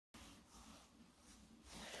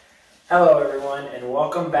Hello everyone, and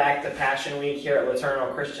welcome back to Passion Week here at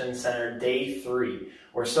LeTourneau Christian Center, Day 3.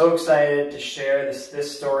 We're so excited to share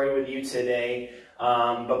this story with you today,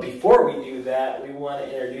 but before we do that, we want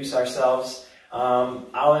to introduce ourselves.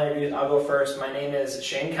 I'll go first. My name is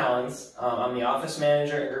Shane Collins. I'm the office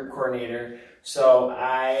manager and group coordinator. So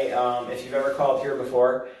if you've ever called here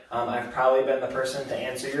before, I've probably been the person to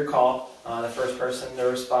answer your call, the first person to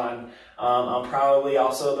respond. I'm probably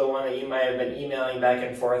also the one that you might have been emailing back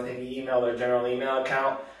and forth if you email their general email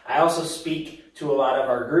account. I also speak to a lot of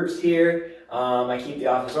our groups here. I keep the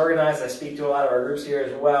office organized. I speak to a lot of our groups here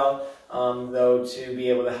as well, though, to be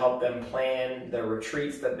able to help them plan the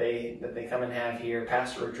retreats that they come and have here,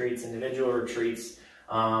 pastor retreats, individual retreats,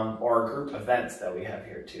 or group events that we have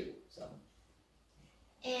here too. So.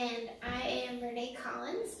 And I am Renee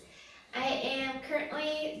Collins. I am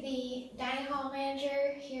currently the dining hall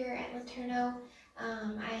manager here at LeTourneau.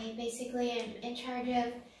 I basically am in charge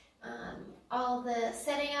of all the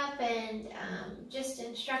setting up and just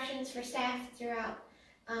instructions for staff throughout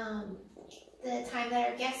the time that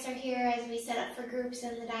our guests are here as we set up for groups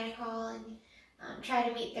in the dining hall and try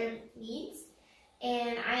to meet their needs.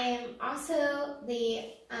 And I am also the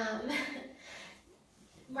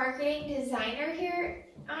marketing designer here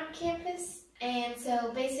on campus. And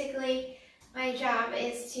so basically my job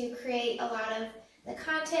is to create a lot of the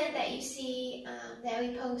content that you see that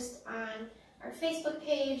we post on our Facebook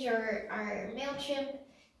page or our MailChimp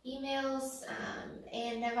emails,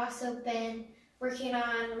 and I've also been working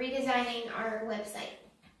on redesigning our website.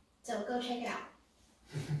 So go check it out.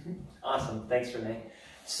 Awesome. Thanks, Renee.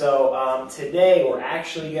 So today we're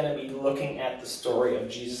actually going to be looking at the story of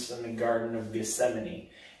Jesus in the Garden of Gethsemane.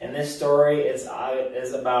 And this story is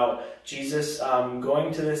about Jesus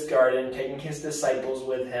going to this garden, taking his disciples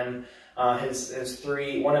with him, a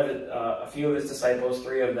few of his disciples,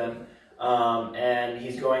 3 of them, and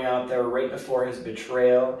he's going out there right before his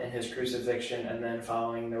betrayal and his crucifixion, and then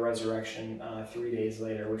following the resurrection 3 days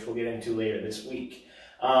later, which we'll get into later this week.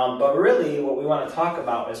 But really, what we want to talk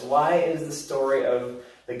about is why is the story of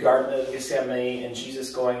the Garden of Gethsemane and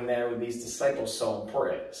Jesus going there with these disciples so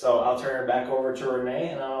important. So I'll turn it back over to Renee,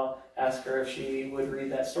 and I'll ask her if she would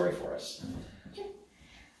read that story for us. Okay.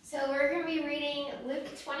 So we're going to be reading Luke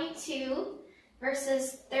 22,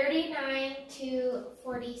 verses 39 to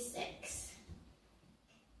 46.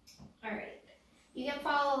 All right. You can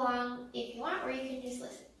follow along if you want, or you can just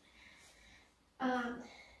listen.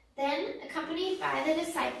 Then, accompanied by the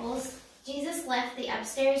disciples, Jesus left the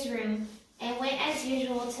upstairs room and went as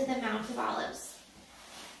usual to the Mount of Olives.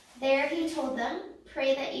 There he told them,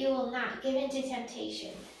 "Pray that you will not give into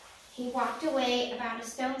temptation." He walked away about a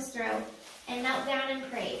stone's throw and knelt down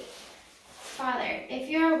and prayed, "Father, if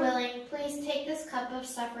you are willing, please take this cup of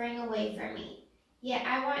suffering away from me. Yet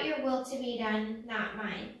I want your will to be done, not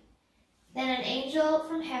mine." Then an angel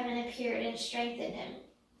from heaven appeared and strengthened him.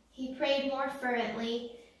 He prayed more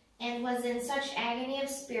fervently and was in such agony of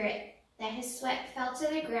spirit that his sweat fell to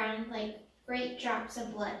the ground like great drops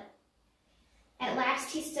of blood. At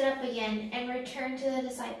last he stood up again and returned to the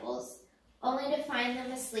disciples, only to find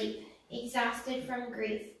them asleep, exhausted from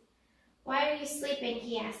grief. "Why are you sleeping?"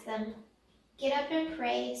 he asked them. "Get up and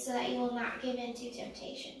pray so that you will not give in to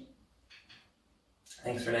temptation."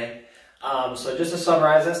 Thanks, Renee. So just to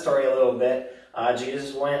summarize that story a little bit,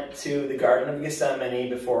 Jesus went to the Garden of Gethsemane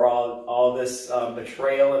before all this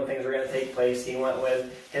betrayal and things were going to take place. He went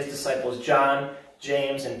with his disciples John,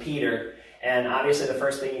 James, and Peter. And obviously the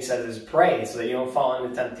first thing he says is pray so that you don't fall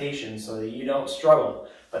into temptation, so that you don't struggle.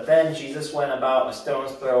 But then Jesus went about a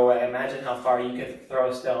stone's throw away. Imagine how far you could throw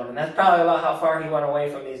a stone. And that's probably about how far he went away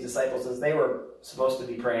from these disciples as they were supposed to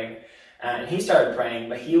be praying. And he started praying,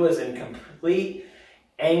 but he was in complete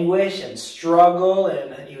anguish and struggle,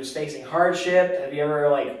 and he was facing hardship. Have you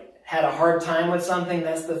ever had a hard time with something?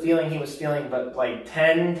 That's the feeling he was feeling, but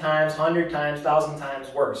 10 times, 100 times, 1,000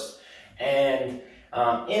 times worse. And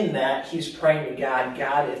in that, he's praying to God,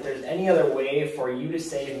 "God, if there's any other way for you to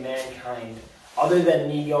save mankind other than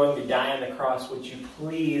me going to die on the cross, would you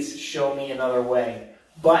please show me another way?"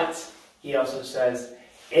 But he also says,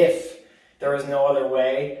 "If there is no other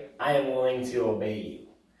way, I am willing to obey you."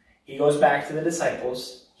 He goes back to the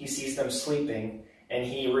disciples, he sees them sleeping, and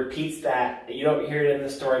he repeats that. You don't hear it in the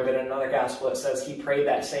story, but in another gospel it says he prayed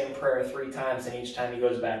that same prayer 3 times, and each time he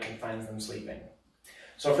goes back and finds them sleeping.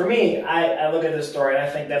 So for me, I look at this story and I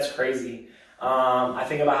think that's crazy. I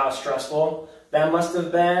think about how stressful that must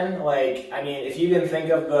have been. If you can think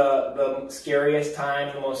of the scariest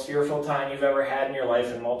time, the most fearful time you've ever had in your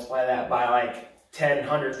life and multiply that by 10,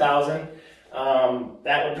 100,000,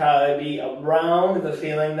 that would probably be around the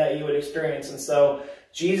feeling that you would experience. And so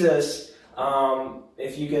Jesus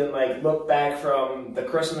if you can like look back from the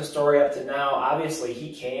Christmas story up to now, obviously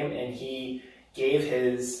he came and he gave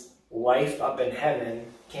his life up in heaven,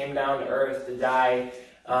 came down to earth to die,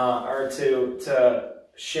 or to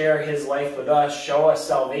share his life with us, show us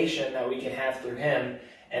salvation that we can have through him.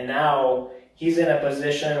 And now he's in a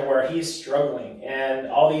position where he's struggling, and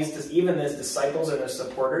all these, even his disciples and his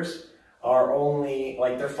supporters are only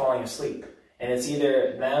like they're falling asleep. And it's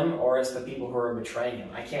either them or it's the people who are betraying him.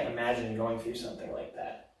 I can't imagine going through something like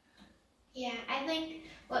that. Yeah, I think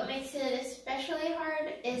what makes it especially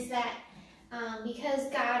hard is that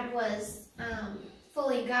because God was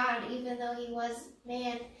fully God, even though he was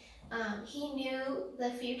man, he knew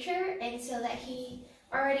the future, and so that he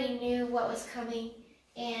already knew what was coming.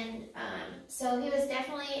 And so he was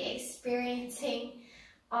definitely experiencing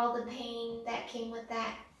all the pain that came with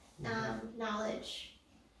that knowledge.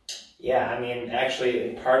 Yeah, I mean, actually,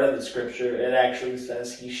 in part of the scripture, it actually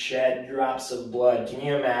says he shed drops of blood. Can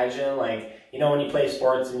you imagine, like, you know, when you play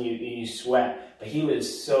sports and you sweat, but he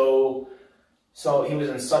was he was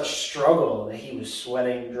in such struggle that he was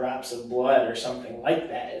sweating drops of blood or something like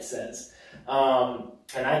that, it says.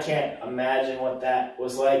 And I can't imagine what that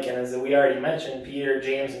was like. And as we already mentioned, Peter,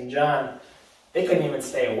 James, and John, they couldn't even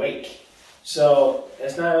stay awake. So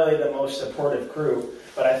it's not really the most supportive crew.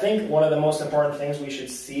 But I think one of the most important things we should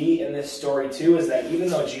see in this story too is that even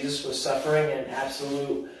though Jesus was suffering in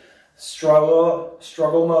absolute struggle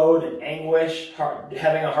mode and anguish,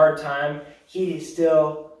 having a hard time, he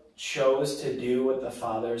still chose to do what the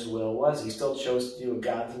Father's will was. He still chose to do what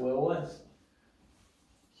God's will was.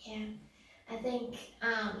 Yeah, I think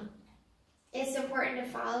it's important to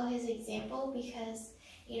follow his example because,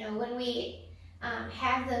 you know, when we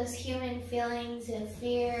have those human feelings of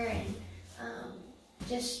fear and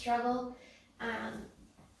just struggle,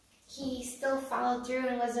 he still followed through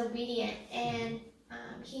and was obedient, and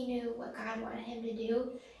he knew what God wanted him to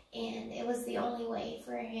do, and it was the only way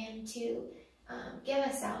for him to give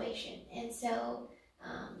us salvation. And so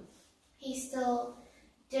he still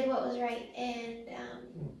did what was right and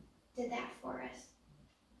did that for us.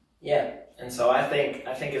 Yeah, and so I think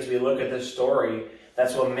as we look at this story,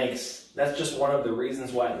 that's just one of the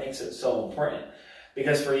reasons why it makes it so important.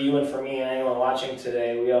 Because for you and for me and anyone watching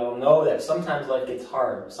today, we all know that sometimes life gets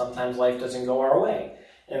hard. Sometimes life doesn't go our way.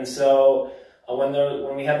 And so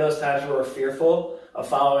when we have those times where we're fearful of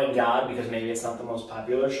following God because maybe it's not the most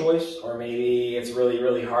popular choice, or maybe it's really,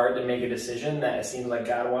 really hard to make a decision that it seems like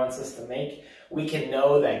God wants us to make, we can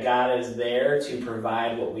know that God is there to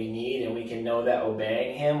provide what we need, and we can know that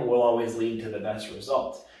obeying him will always lead to the best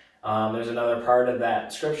result. There's another part of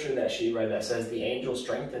that scripture that she read that says the angel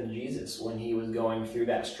strengthened Jesus when he was going through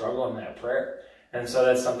that struggle and that prayer. And so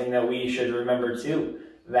that's something that we should remember too,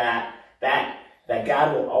 that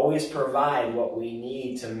God will always provide what we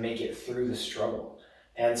need to make it through the struggle.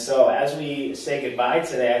 And so as we say goodbye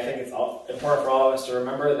today, I think it's important for all of us to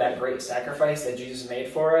remember that great sacrifice that Jesus made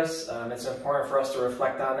for us. It's important for us to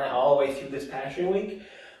reflect on that all the way through this Passion Week.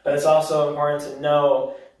 But it's also important to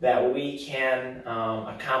know that we can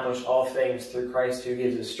accomplish all things through Christ who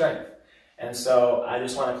gives us strength. And so I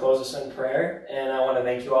just want to close us in prayer, and I want to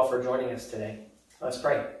thank you all for joining us today. Let's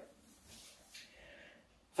pray.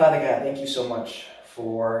 Father God, thank you so much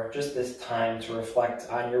for just this time to reflect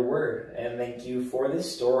on your word. And thank you for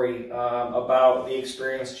this story about the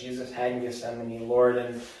experience Jesus had in Gethsemane, Lord.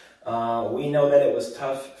 And we know that it was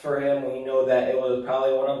tough for him. We know that it was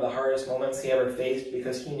probably one of the hardest moments he ever faced,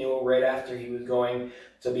 because he knew right after he was going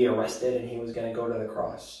to be arrested and he was going to go to the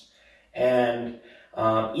cross. And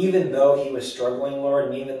even though he was struggling, Lord,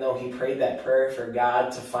 and even though he prayed that prayer for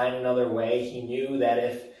God to find another way, he knew that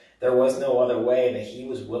if there was no other way, that he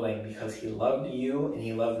was willing, because he loved you and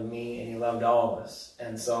he loved me and he loved all of us.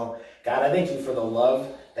 And so, God, I thank you for the love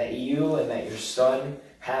that you and that your Son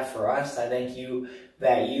have for us. I thank you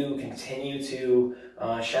that you continue to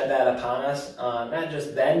shed that upon us, not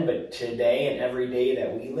just then, but today and every day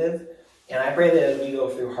that we live. And I pray that as we go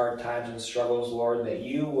through hard times and struggles, Lord, that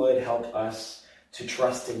you would help us to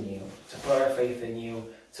trust in you, to put our faith in you,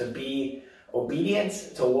 to be obedient,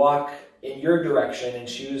 to walk in your direction and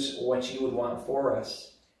choose what you would want for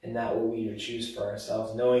us, and not what we would choose for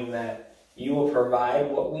ourselves, knowing that you will provide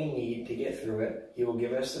what we need to get through it. You will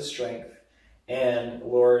give us the strength. And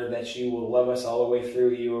Lord, that you will love us all the way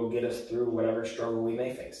through. You will get us through whatever struggle we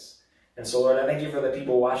may face. And so, Lord, I thank you for the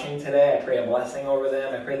people watching today. I pray a blessing over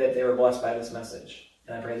them. I pray that they were blessed by this message.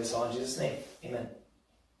 And I pray this all in Jesus' name. Amen.